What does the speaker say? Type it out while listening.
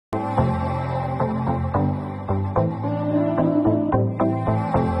Hey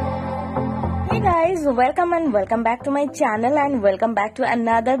guys, welcome back to my channel and welcome back to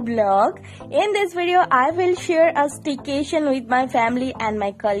another vlog. In this video I will share a staycation with my family and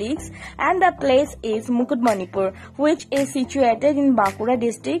my colleagues, and the place is Mukutmonipur, which is situated in Bankura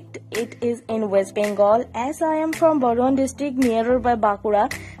district. It is in West Bengal. As I am from Burdwan district nearer by Bankura,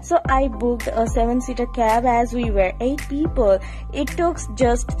 so I booked a 7-seater cab as we were 8 people. It took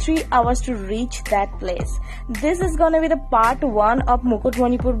just 3 hours to reach that place. This is gonna be the part 1 of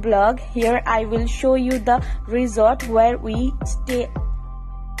Mukutmonipur vlog. Here I will show you the resort where we stay.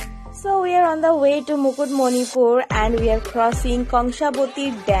 So we are on the way to Mukutmonipur and we are crossing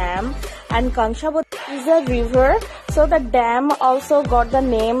Kangshaboti Dam, and Kangshaboti is a river, so the dam also got the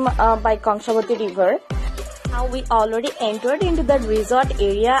name by Kangshaboti River. Now we already entered into the resort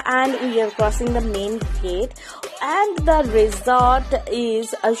area and we are crossing the main gate, and the resort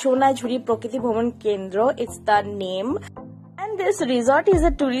is Sonajhuri Prakriti Bhaman Kendra. It's the name. And this resort is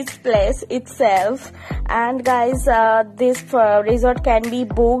a tourist place itself, and guys, this resort can be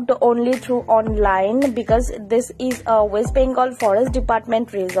booked only through online because this is a West Bengal Forest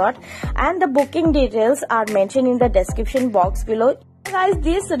Department resort, and the booking details are mentioned in the description box below. Guys,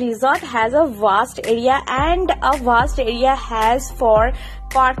 this resort has a vast area, and a vast area has for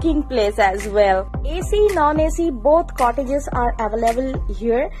parking place as well. AC, non-AC, both cottages are available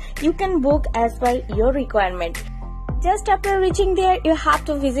here. You can book as per your requirement. Just after reaching there, you have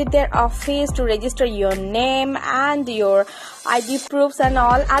to visit their office to register your name and your ID proofs and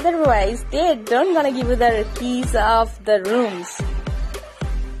all. Otherwise, they don't gonna give you the keys of the rooms.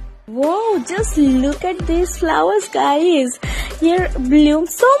 Whoa, just look at these flowers, guys. Here bloom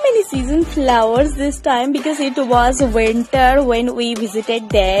so many season flowers this time because it was winter when we visited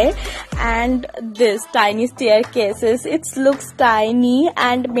there. And this tiny staircases, it looks tiny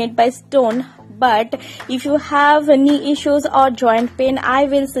and made by stone. But if you have knee issues or joint pain, I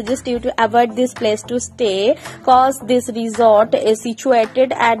will suggest you to avoid this place to stay, cause this resort is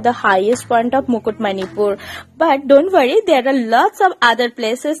situated at the highest point of Mukutmonipur. But don't worry, there are lots of other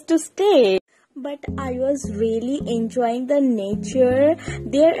places to stay. But I was really enjoying the nature.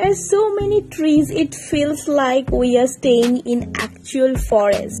 There are so many trees, it feels like we are staying in actual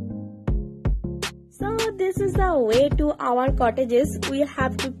forest. So this is the way to our cottages. We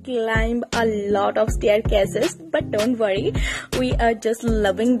have to climb a lot of staircases, but don't worry, we are just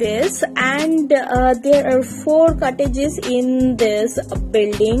loving this. And there are 4 cottages in this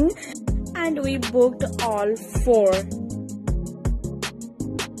building, and we booked all 4.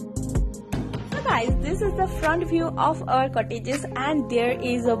 Guys, this is the front view of our cottages, and there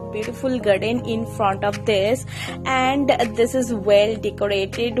is a beautiful garden in front of this, and this is well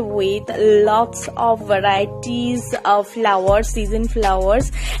decorated with lots of varieties of flowers, season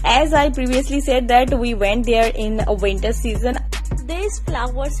flowers. As I previously said that we went there in a winter season. These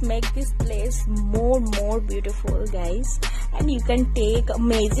flowers make this place more beautiful, guys, and you can take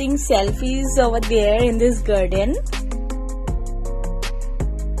amazing selfies over there in this garden.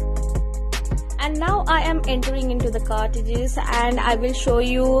 And now I am entering into the cottages, and I will show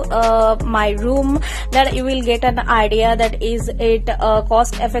you my room, that you will get an idea that is it a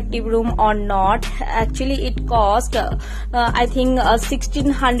cost effective room or not. Actually it cost I think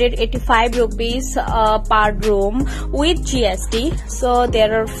 1685 rupees per room with GST. So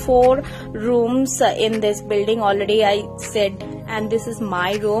there are 4 rooms in this building already, I said, and this is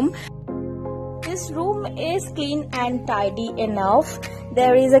my room. This room is clean and tidy enough.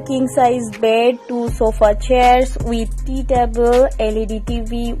 There is a king size bed, 2 sofa chairs with tea table, LED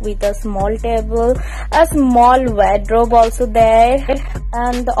TV with a small table, a small wardrobe also there,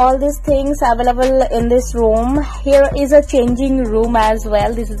 and all these things available in this room. Here is a changing room as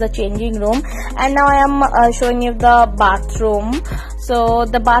well. This is a changing room, and now I am showing you the bathroom. So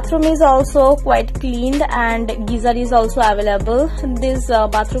the bathroom is also quite cleaned, and geyser is also available. This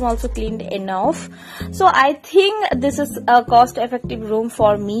bathroom also cleaned enough. So I think this is a cost effective room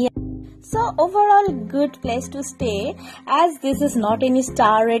for me. So overall good place to stay, as this is not any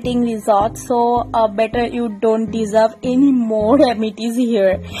star rating resort, so better you don't deserve any more amenities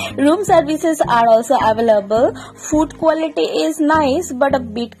here. Room services are also available. Food quality is nice but a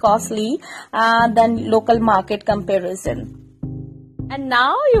bit costly than local market comparison. And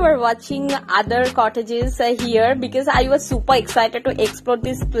now you are watching other cottages here, because I was super excited to explore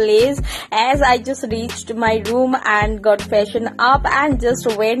this place as I just reached my room and got freshened up and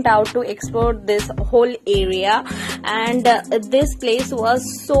just went out to explore this whole area. And this place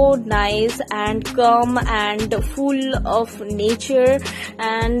was so nice and calm and full of nature.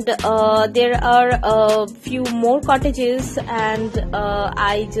 And there are a few more cottages, and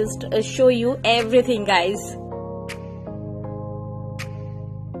I just show you everything, guys.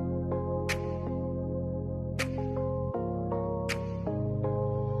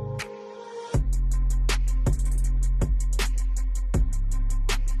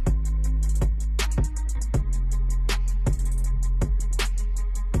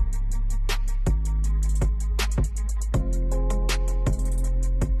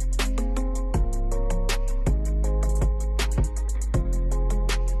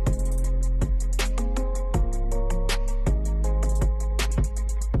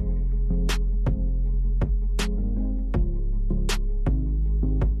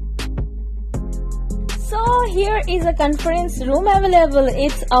 So here is a conference room available.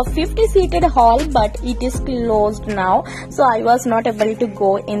 It's a 50-seated hall, but it is closed now, so I was not able to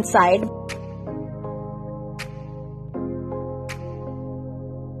go inside.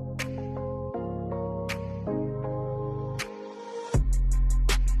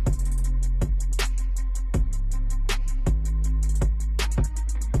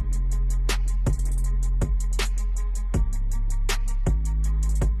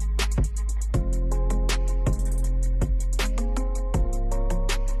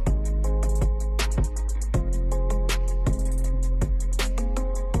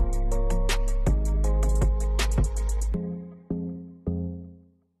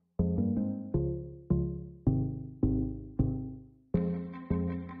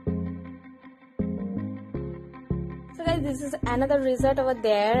 So guys, this is another resort over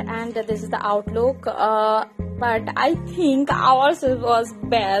there, and this is the outlook. But I think ours was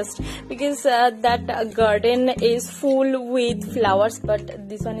best, because that garden is full with flowers, but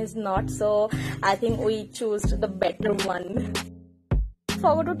this one is not. So I think we chose the better one.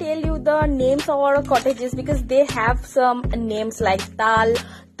 Forgot to tell you the names of our cottages, because they have some names like Tal,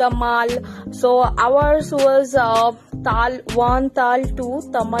 Tamal. So ours was Tal 1, Tal 2,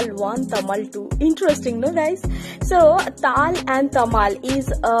 Tamal 1, Tamal 2. Interesting, no guys? So Tal and Tamal is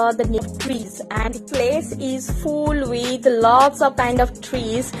the name of trees, and place is full with lots of kind of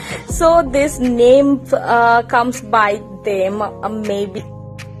trees. So this name comes by them, maybe.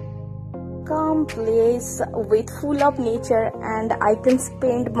 Calm place with full of nature, and I can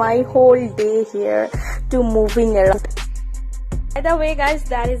spend my whole day here to moving around. By the way guys,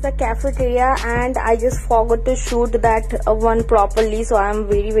 that is the cafeteria, and I just forgot to shoot that one properly, so I am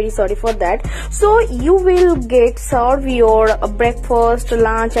very sorry for that. So you will get serve your breakfast,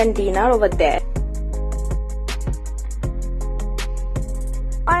 lunch and dinner over there.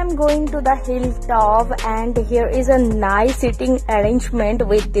 I am going to the hilltop, and here is a nice sitting arrangement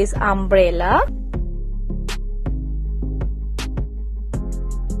with this umbrella.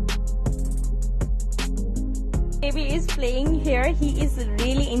 Baby is playing here. He is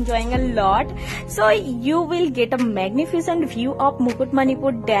really enjoying a lot. So you will get a magnificent view of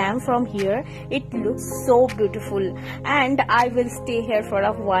Mukutmonipur Dam from here. It looks so beautiful, and I will stay here for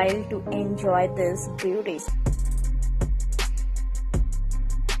a while to enjoy this beauty.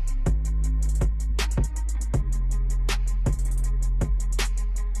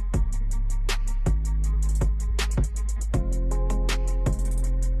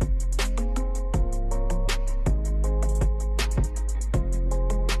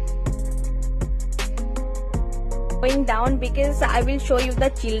 Going down, because I will show you the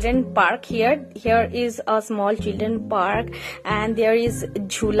children park here. Here is a small children park, and there is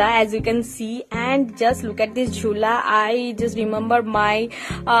jhula, as you can see. And just look at this jhula. I just remember my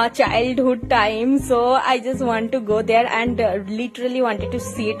childhood time, so I just want to go there and literally wanted to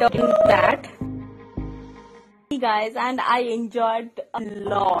sit in that. Guys, and I enjoyed a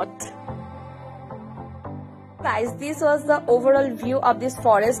lot. Guys, this was the overall view of this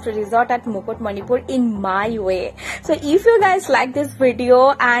forest resort at Mukutmonipur in my way. So if you guys like this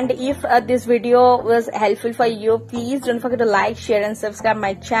video, and if this video was helpful for you, please don't forget to like, share and subscribe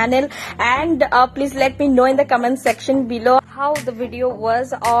my channel. And please let me know in the comment section below how the video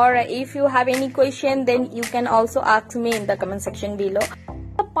was, or if you have any question, then you can also ask me in the comment section below.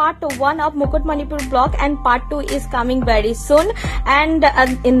 Part 1 of Mukutmonipur vlog, and part 2 is coming very soon, and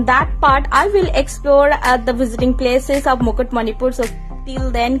in that part I will explore the visiting places of Mukutmonipur. So till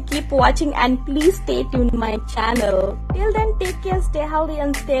then, keep watching and please stay tuned my channel. Till then, take care, stay healthy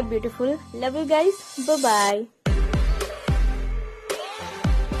and stay beautiful. Love you guys. Bye bye.